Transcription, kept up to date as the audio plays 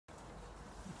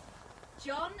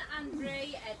John and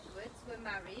Ray Edwards were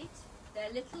married.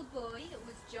 Their little boy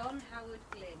was John Howard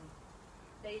Glynn.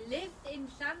 They lived in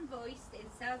Llanboist in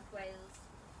South Wales,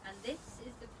 and this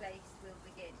is the place we'll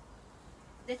begin.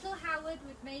 Little Howard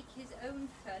would make his own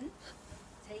fun,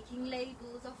 taking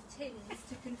labels off tins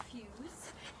to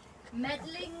confuse,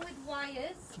 meddling with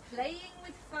wires, playing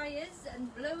with fires,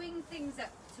 and blowing things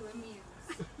up to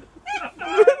amuse.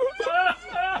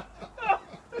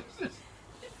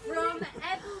 From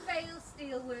Ebbw Vale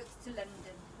Steelworks to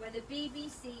London, where the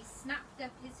BBC snapped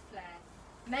up his flair,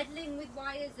 meddling with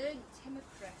wires earned him a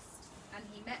crust, and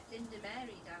he met Linda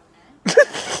Mary down there.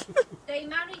 They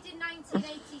married in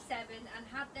 1987 and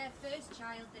had their first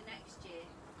child the next year.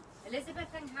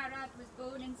 Elizabeth Angharad was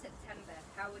born in September.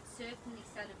 Howard certainly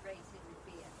celebrated with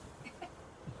beer.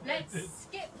 Let's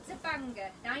skip to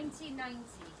Bangor, 1990.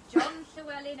 John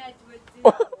Llewellyn Edwards is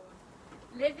born,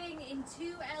 living in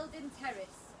 2 Eldon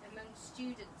Terrace among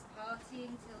students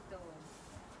partying till dawn.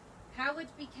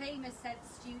 Howard became a said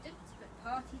student, but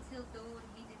party till dawn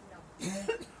he did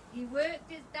not. He worked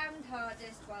his damned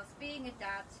hardest whilst being a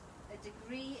dad. A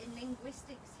degree in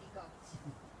linguistics he got.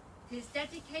 His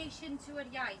dedication to a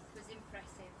iaith was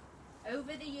impressive.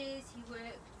 Over the years he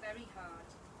worked very hard.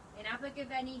 In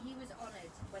Abergavenny he was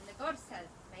honoured when the Godsend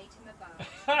made him a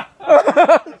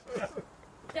bard.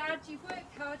 Dad, you've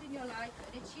worked hard in your life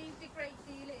and achieved a great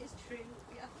deal, it is true.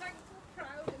 We are thankful,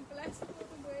 proud and blessed for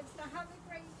the words to have a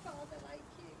great father like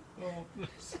you. Oh,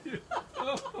 bless you.